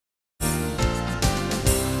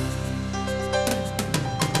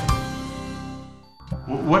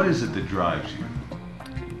What is it that drives you?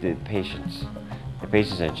 The patients. The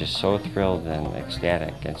patients are just so thrilled and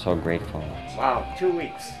ecstatic and so grateful. Wow, 2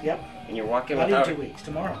 weeks. Yep. And you're walking Not without... in 2 weeks,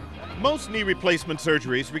 tomorrow. Most knee replacement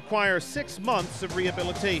surgeries require 6 months of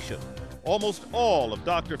rehabilitation. Almost all of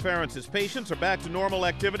Dr. Ferentz's patients are back to normal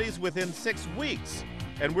activities within 6 weeks,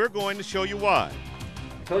 and we're going to show you why.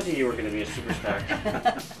 I told you were going to be a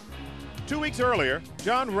superstar. 2 weeks earlier,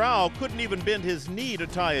 John Rao couldn't even bend his knee to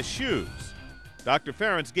tie his shoes. Dr.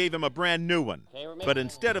 Ferentz gave him a brand new one, but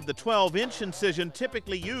instead of the 12-inch incision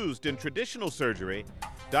typically used in traditional surgery,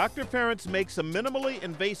 Dr. Ferentz makes a minimally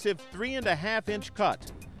invasive 3.5-inch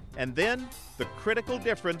cut, and then the critical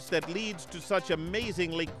difference that leads to such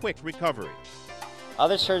amazingly quick recovery.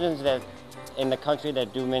 Other surgeons that in the country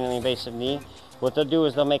that do minimally invasive knee, what they'll do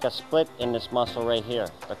is they'll make a split in this muscle right here.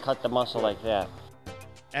 They'll cut the muscle like that.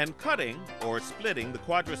 And cutting or splitting the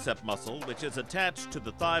quadricep muscle, which is attached to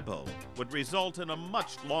the thigh bone, would result in a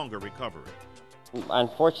much longer recovery.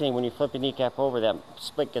 Unfortunately, when you flip the kneecap over, that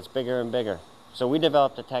split gets bigger and bigger. So we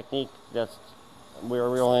developed a technique that we're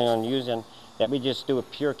really on using, that we just do a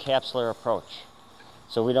pure capsular approach.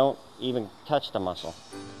 So we don't even touch the muscle.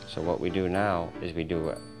 So what we do now is we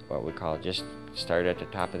do what we call just start at the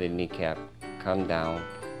top of the kneecap, come down,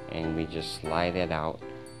 and we just slide it out,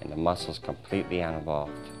 and the muscle's completely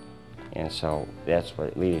uninvolved. And so that's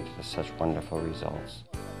what leads to such wonderful results.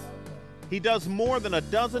 He does more than a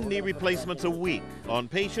dozen knee replacements a week on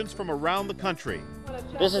patients from around the country.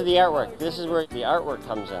 This is the artwork. This is where the artwork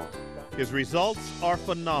comes in. His results are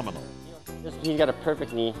phenomenal. He's got a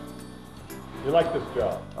perfect knee. You like this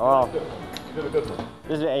job? Oh, You did a good one.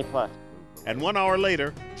 this is an A+. And 1 hour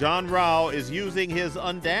later, John Rao is using his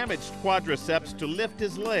undamaged quadriceps to lift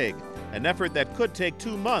his leg, an effort that could take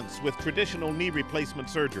 2 months with traditional knee replacement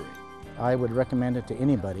surgery. I would recommend it to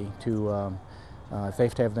anybody to, if they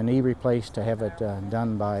have to have the knee replaced, to have it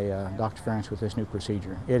done by Dr. Ferentz with this new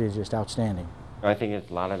procedure. It is just outstanding. I think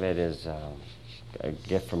a lot of it is a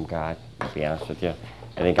gift from God, to be honest with you.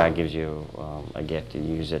 I think God gives you a gift to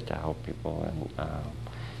use it to help people,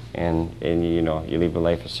 and you know, you live a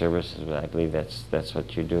life of service. I believe that's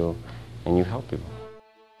what you do, and you help people.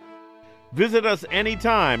 Visit us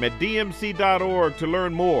anytime at dmc.org to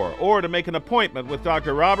learn more or to make an appointment with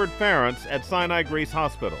Dr. Robert Ferentz at Sinai-Grace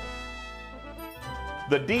Hospital.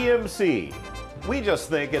 The DMC. We just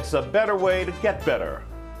think it's a better way to get better.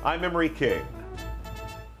 I'm Emery King.